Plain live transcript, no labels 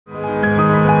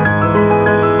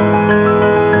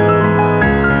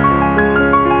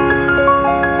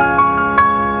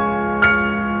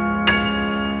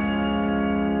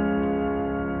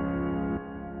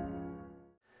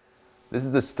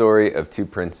is the story of two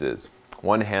princes,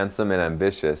 one handsome and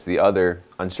ambitious, the other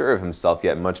unsure of himself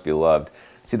yet much beloved.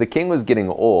 See, the king was getting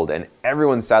old, and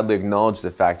everyone sadly acknowledged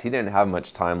the fact he didn't have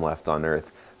much time left on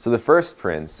earth. So the first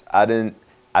prince,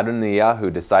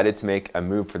 Adoniyahu, decided to make a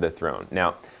move for the throne.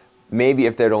 Now, maybe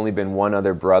if there had only been one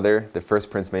other brother, the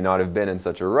first prince may not have been in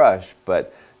such a rush,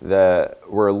 but there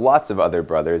were lots of other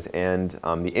brothers, and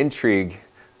the intrigue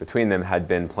between them had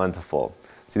been plentiful.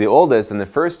 See, the oldest and the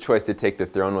first choice to take the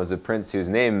throne was a prince whose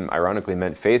name ironically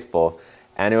meant faithful,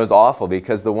 and it was awful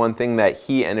because the one thing that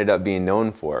he ended up being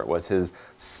known for was his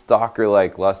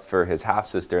stalker-like lust for his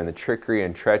half-sister and the trickery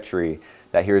and treachery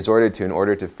that he resorted to in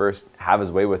order to first have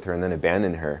his way with her and then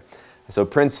abandon her. So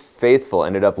Prince Faithful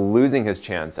ended up losing his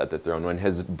chance at the throne when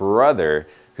his brother,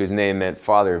 whose name meant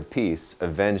Father of Peace,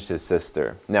 avenged his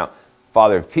sister. Now,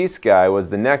 Father of Peace guy was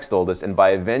the next oldest, and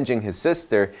by avenging his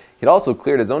sister, he'd also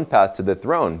cleared his own path to the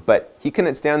throne. But he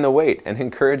couldn't stand the weight, and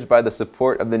encouraged by the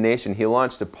support of the nation, he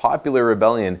launched a popular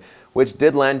rebellion, which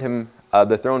did land him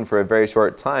the throne for a very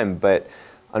short time. But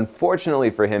unfortunately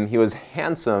for him, he was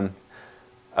handsome,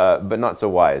 but not so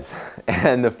wise.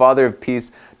 And the Father of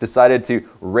Peace decided to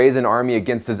raise an army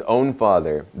against his own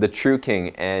father, the true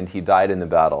king, and he died in the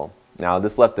battle. Now,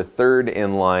 this left the third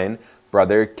in line,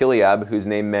 brother Kileab, whose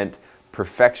name meant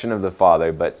perfection of the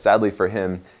father, but sadly for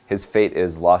him, his fate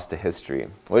is lost to history.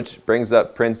 Which brings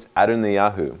up Prince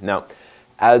Adoniyahu. Now,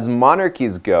 as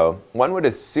monarchies go, one would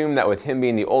assume that with him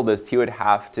being the oldest, he would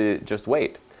have to just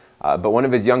wait. But one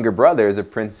of his younger brothers, a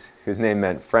prince whose name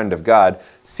meant friend of God,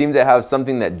 seemed to have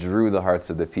something that drew the hearts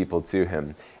of the people to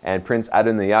him. And Prince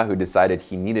Adoniyahu decided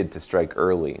he needed to strike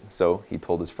early. So he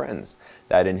told his friends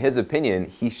that in his opinion,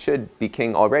 he should be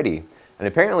king already. And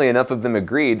apparently enough of them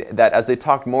agreed that as they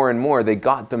talked more and more, they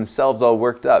got themselves all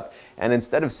worked up. And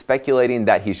instead of speculating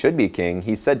that he should be king,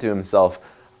 he said to himself,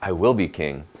 "I will be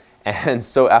king." And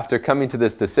so after coming to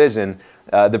this decision,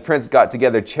 the prince got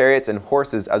together chariots and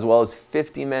horses as well as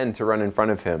 50 men to run in front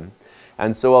of him.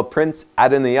 And so while Prince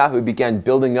Adoniyahu began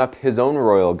building up his own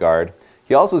royal guard,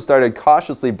 he also started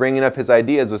cautiously bringing up his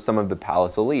ideas with some of the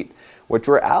palace elite, which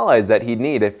were allies that he'd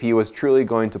need if he was truly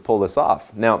going to pull this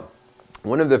off. Now,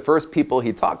 one of the first people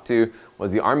he talked to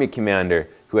was the army commander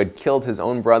who had killed his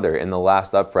own brother in the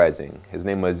last uprising. His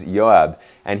name was Joab,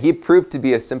 and he proved to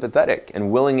be a sympathetic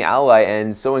and willing ally,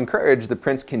 and so encouraged, the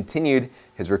prince continued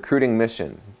his recruiting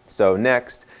mission. So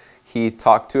next, he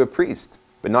talked to a priest,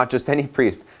 but not just any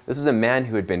priest. This was a man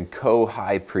who had been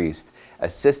co-high priest,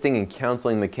 assisting and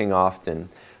counseling the king often.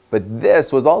 But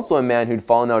this was also a man who'd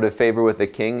fallen out of favor with the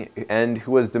king and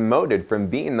who was demoted from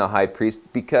being the high priest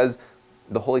because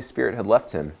the Holy Spirit had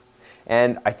left him.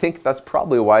 And I think that's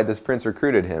probably why this prince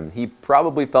recruited him. He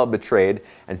probably felt betrayed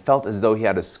and felt as though he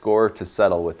had a score to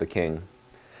settle with the king.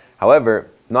 However,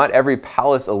 not every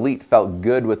palace elite felt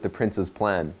good with the prince's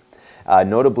plan.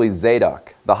 Notably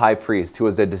Zadok, the high priest, who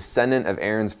was a descendant of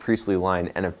Aaron's priestly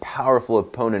line and a powerful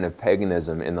opponent of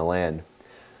paganism in the land.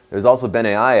 There was also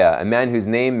Benaiah, a man whose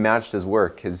name matched his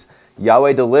work. His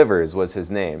Yahweh Delivers was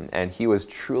his name, and he was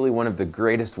truly one of the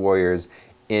greatest warriors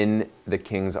in the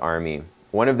king's army.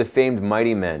 One of the famed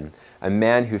mighty men, a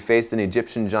man who faced an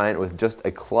Egyptian giant with just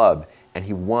a club, and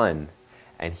he won,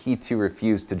 and he too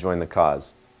refused to join the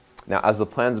cause. Now, as the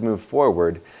plans moved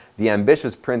forward, the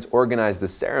ambitious prince organized a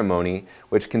ceremony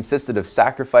which consisted of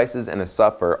sacrifices and a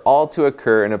supper, all to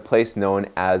occur in a place known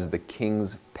as the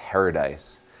king's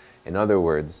paradise. In other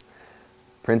words,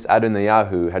 Prince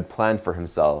Adoniyahu had planned for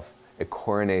himself a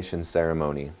coronation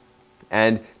ceremony.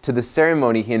 And to the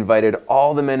ceremony, he invited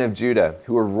all the men of Judah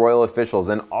who were royal officials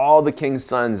and all the king's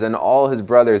sons and all his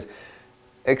brothers,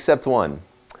 except one.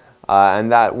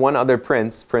 And that one other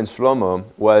prince, Prince Shlomo,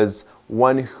 was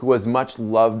one who was much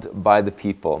loved by the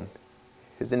people.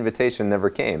 His invitation never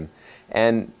came.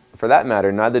 And for that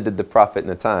matter, neither did the prophet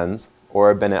Natan's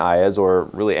or Benaiah's or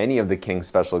really any of the king's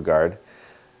special guard.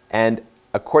 And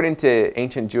according to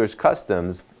ancient Jewish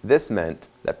customs, this meant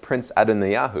that Prince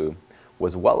Adoniyahu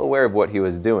was well aware of what he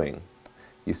was doing,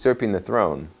 usurping the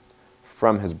throne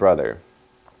from his brother.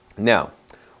 Now,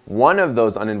 one of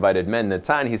those uninvited men,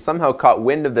 Natan, he somehow caught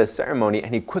wind of this ceremony,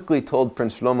 and he quickly told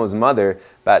Prince Shlomo's mother,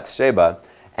 Bathsheba,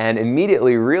 and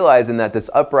immediately realizing that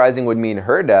this uprising would mean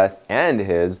her death and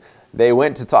his, they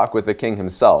went to talk with the king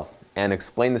himself and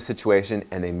explained the situation,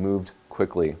 and they moved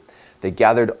quickly. They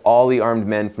gathered all the armed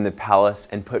men from the palace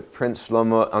and put Prince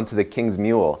Shlomo onto the king's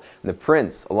mule. And the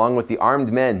prince, along with the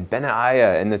armed men,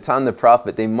 Benaiah and Natan the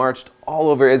prophet, they marched all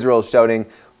over Israel shouting,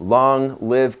 "Long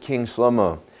live King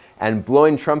Shlomo," and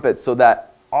blowing trumpets so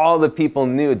that all the people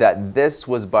knew that this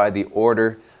was by the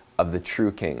order of the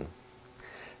true king.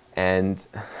 And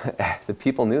the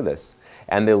people knew this.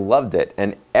 and they loved it.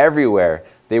 And everywhere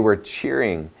they were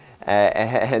cheering,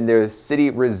 and their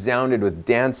city resounded with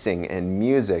dancing and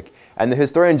music. And the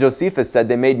historian Josephus said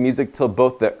they made music till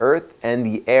both the earth and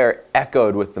the air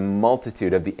echoed with the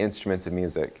multitude of the instruments of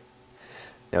music.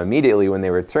 Now immediately when they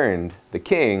returned, the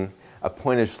king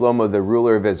appointed Shlomo the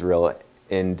ruler of Israel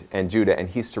and Judah, and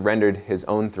he surrendered his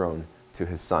own throne to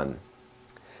his son.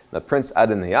 Now Prince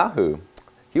Adoniyahu,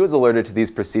 he was alerted to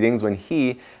these proceedings when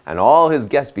he and all his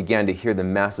guests began to hear the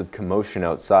massive commotion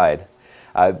outside.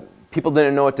 People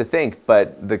didn't know what to think,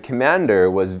 but the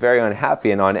commander was very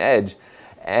unhappy and on edge.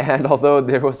 And although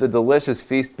there was a delicious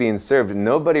feast being served,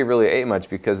 nobody really ate much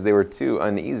because they were too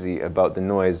uneasy about the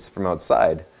noise from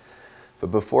outside.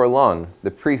 But before long,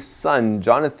 the priest's son,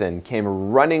 Jonathan,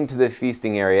 came running to the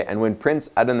feasting area, and when Prince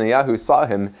Adoniyahu saw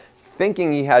him,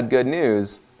 thinking he had good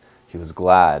news, he was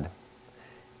glad.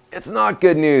 "It's not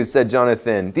good news," said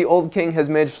Jonathan. "The old king has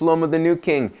made Shlomo the new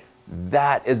king.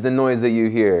 That is the noise that you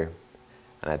hear."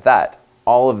 And at that,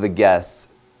 all of the guests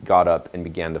got up and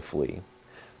began to flee.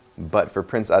 But for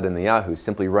Prince Adoniyahu,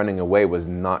 simply running away was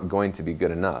not going to be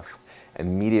good enough.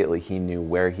 Immediately he knew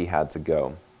where he had to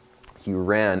go. He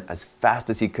ran as fast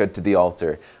as he could to the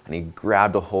altar, and he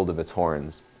grabbed a hold of its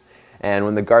horns. And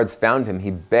when the guards found him,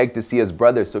 he begged to see his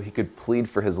brother so he could plead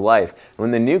for his life. And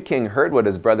when the new king heard what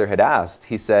his brother had asked,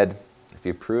 he said, "If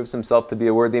he proves himself to be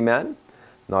a worthy man,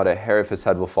 not a hair of his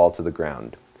head will fall to the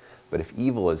ground. But if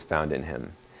evil is found in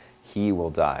him, he will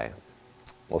die."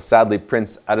 Well, sadly,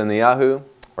 Prince Adoniyahu,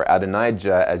 or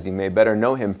Adonijah, as you may better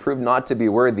know him, proved not to be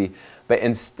worthy, but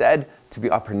instead to be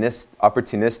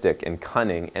opportunistic and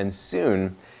cunning. And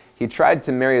soon, he tried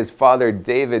to marry his father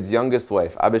David's youngest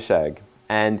wife, Abishag.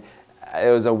 And it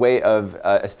was a way of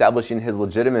establishing his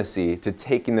legitimacy to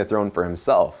taking the throne for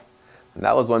himself. And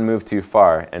that was one move too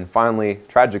far. And finally,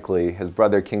 tragically, his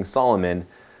brother King Solomon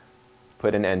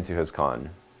put an end to his con.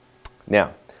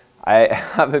 Now, I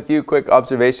have a few quick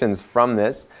observations from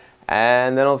this,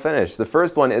 and then I'll finish. The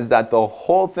first one is that the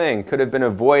whole thing could have been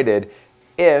avoided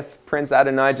if Prince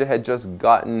Adonijah had just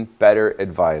gotten better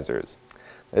advisors.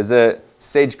 There's a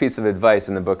sage piece of advice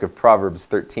in the book of Proverbs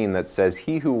 13 that says,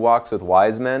 "He who walks with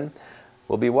wise men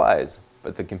will be wise,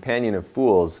 but the companion of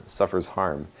fools suffers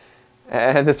harm."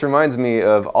 And this reminds me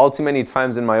of all too many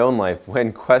times in my own life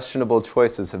when questionable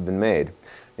choices have been made.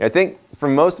 I think for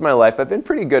most of my life, I've been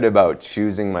pretty good about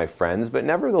choosing my friends, but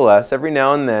nevertheless, every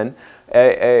now and then,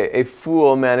 a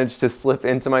fool managed to slip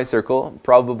into my circle,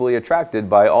 probably attracted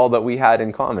by all that we had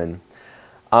in common.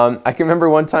 I can remember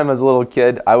one time as a little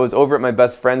kid, I was over at my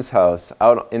best friend's house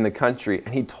out in the country,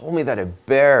 and he told me that a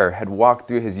bear had walked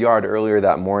through his yard earlier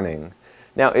that morning.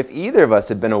 Now, if either of us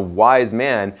had been a wise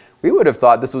man, we would have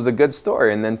thought this was a good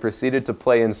story and then proceeded to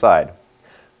play inside.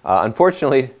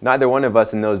 Unfortunately, neither one of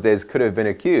us in those days could have been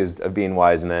accused of being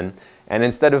wise men, and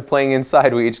instead of playing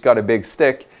inside, we each got a big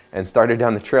stick and started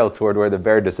down the trail toward where the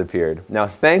bear disappeared. Now,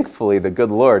 thankfully, the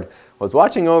good Lord was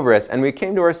watching over us, and we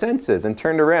came to our senses and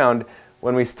turned around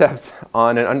when we stepped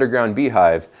on an underground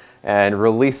beehive and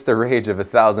released the rage of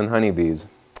 1,000 honeybees.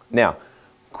 Now,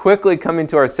 quickly coming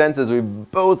to our senses, we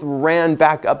both ran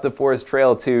back up the forest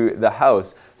trail to the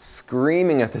house,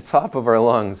 screaming at the top of our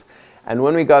lungs. And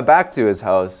when we got back to his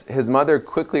house, his mother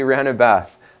quickly ran a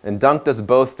bath and dunked us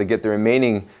both to get the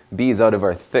remaining bees out of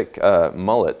our thick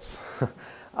mullets.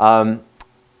 I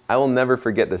will never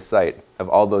forget the sight of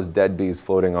all those dead bees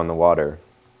floating on the water.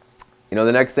 You know,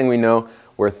 the next thing we know,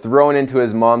 we're thrown into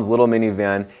his mom's little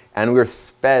minivan, and we're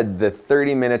sped the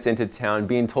 30 minutes into town,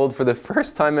 being told for the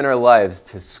first time in our lives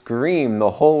to scream the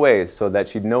whole way so that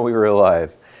she'd know we were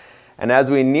alive. And as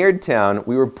we neared town,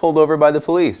 we were pulled over by the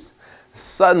police.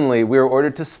 Suddenly, we were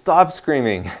ordered to stop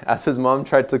screaming as his mom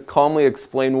tried to calmly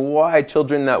explain why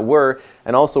children that were,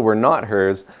 and also were not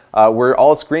hers, were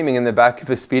all screaming in the back of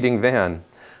a speeding van.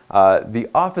 The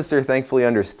officer thankfully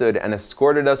understood and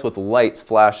escorted us with lights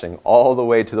flashing all the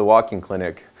way to the walking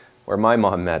clinic where my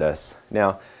mom met us.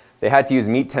 Now, they had to use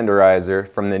meat tenderizer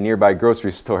from the nearby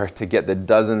grocery store to get the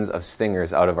dozens of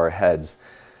stingers out of our heads.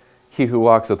 He who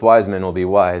walks with wise men will be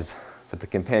wise, but the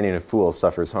companion of fools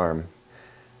suffers harm.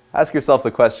 Ask yourself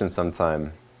the question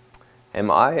sometime, am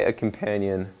I a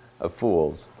companion of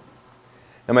fools?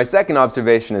 Now my second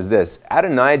observation is this: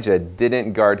 Adonijah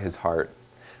didn't guard his heart.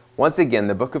 Once again,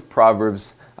 the book of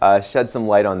Proverbs sheds some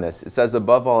light on this. It says,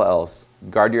 above all else,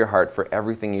 guard your heart, for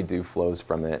everything you do flows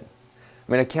from it.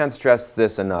 I mean, I can't stress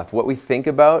this enough. What we think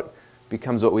about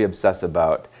becomes what we obsess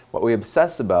about. What we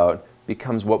obsess about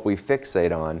becomes what we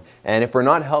fixate on. And if we're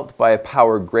not helped by a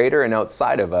power greater and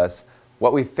outside of us,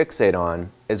 what we fixate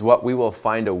on is what we will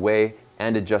find a way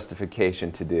and a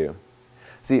justification to do.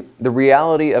 See, the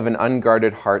reality of an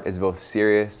unguarded heart is both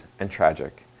serious and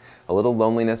tragic. A little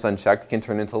loneliness unchecked can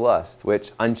turn into lust,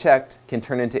 which unchecked can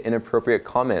turn into inappropriate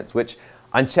comments, which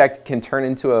unchecked can turn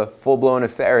into a full-blown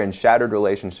affair and shattered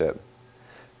relationship.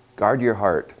 Guard your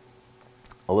heart.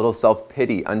 A little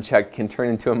self-pity unchecked can turn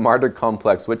into a martyr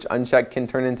complex, which unchecked can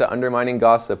turn into undermining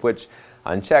gossip, which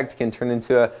unchecked can turn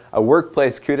into a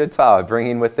workplace coup d'etat,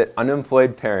 bringing with it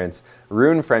unemployed parents,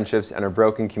 ruined friendships, and a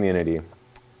broken community.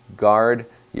 Guard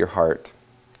your heart.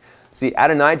 See,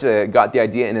 Adonijah got the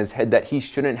idea in his head that he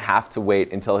shouldn't have to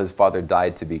wait until his father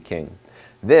died to be king.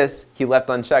 This he left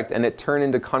unchecked, and it turned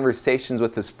into conversations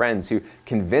with his friends who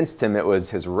convinced him it was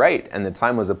his right and the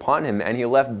time was upon him, and he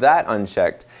left that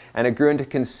unchecked. And it grew into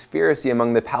conspiracy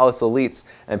among the palace elites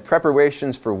and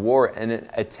preparations for war and an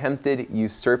attempted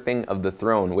usurping of the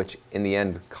throne, which in the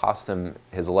end cost him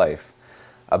his life.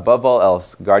 Above all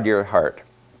else, guard your heart,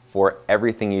 for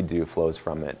everything you do flows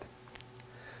from it.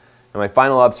 Now, my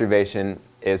final observation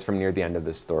is from near the end of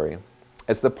this story.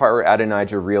 It's the part where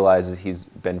Adonijah realizes he's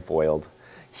been foiled.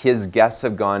 His guests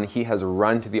have gone. He has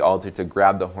run to the altar to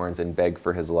grab the horns and beg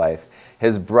for his life.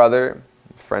 His brother,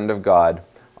 friend of God,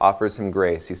 offers him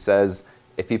grace. He says,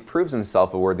 if he proves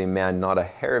himself a worthy man, not a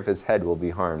hair of his head will be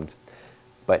harmed.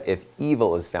 But if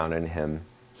evil is found in him,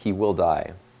 he will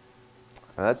die.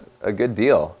 Now, that's a good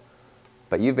deal.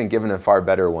 But you've been given a far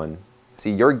better one.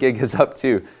 See, your gig is up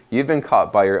too. You've been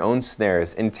caught by your own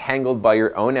snares, entangled by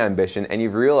your own ambition, and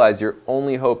you've realized your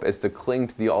only hope is to cling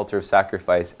to the altar of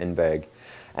sacrifice and beg.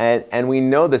 And we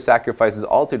know the sacrifices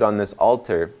offered on this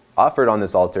altar,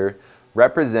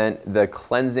 represent the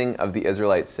cleansing of the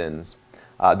Israelites' sins,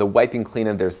 the wiping clean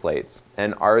of their slates,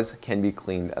 and ours can be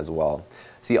cleaned as well.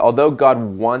 See, although God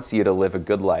wants you to live a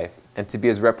good life and to be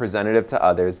his representative to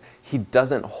others, he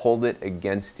doesn't hold it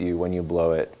against you when you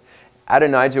blow it.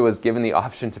 Adonijah was given the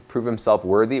option to prove himself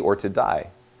worthy or to die.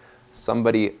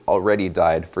 Somebody already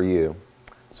died for you.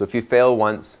 So if you fail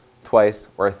once, twice,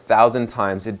 or 1,000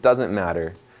 times, it doesn't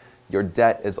matter. Your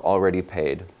debt is already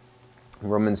paid.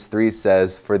 Romans 3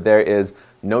 says, for there is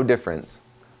no difference,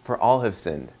 for all have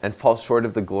sinned and fall short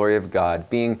of the glory of God,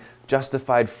 being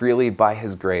justified freely by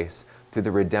his grace through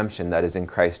the redemption that is in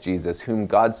Christ Jesus, whom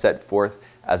God set forth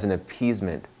as an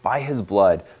appeasement by his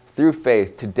blood through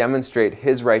faith to demonstrate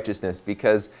his righteousness,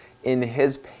 because in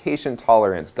his patient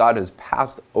tolerance, God has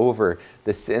passed over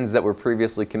the sins that were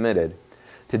previously committed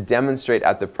to demonstrate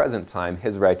at the present time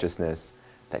his righteousness,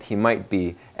 that he might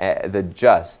be the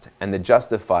just and the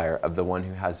justifier of the one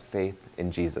who has faith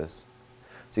in Jesus.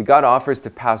 See, God offers to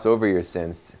pass over your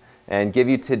sins and give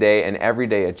you today and every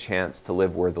day a chance to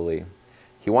live worthily.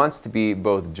 He wants to be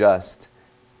both just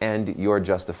and your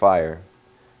justifier.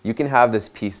 You can have this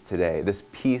peace today, this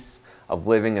peace of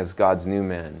living as God's new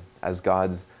man, as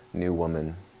God's new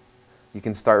woman. You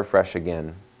can start fresh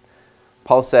again.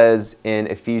 Paul says in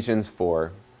Ephesians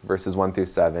 4, verses 1 through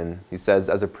 7, he says,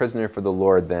 as a prisoner for the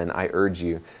Lord, then, I urge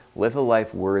you, live a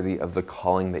life worthy of the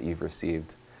calling that you've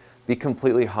received. Be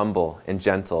completely humble and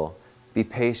gentle. Be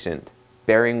patient,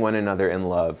 bearing one another in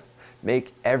love.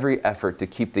 Make every effort to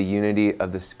keep the unity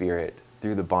of the Spirit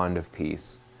through the bond of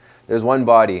peace. There's one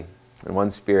body and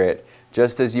one Spirit,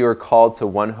 just as you were called to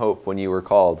one hope when you were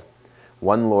called.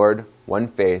 One Lord, one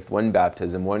faith, one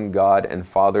baptism, one God and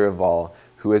Father of all,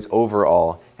 who is over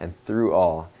all and through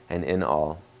all and in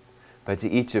all. But to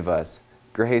each of us,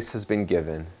 grace has been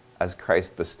given as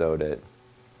Christ bestowed it.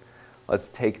 Let's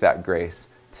take that grace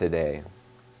today.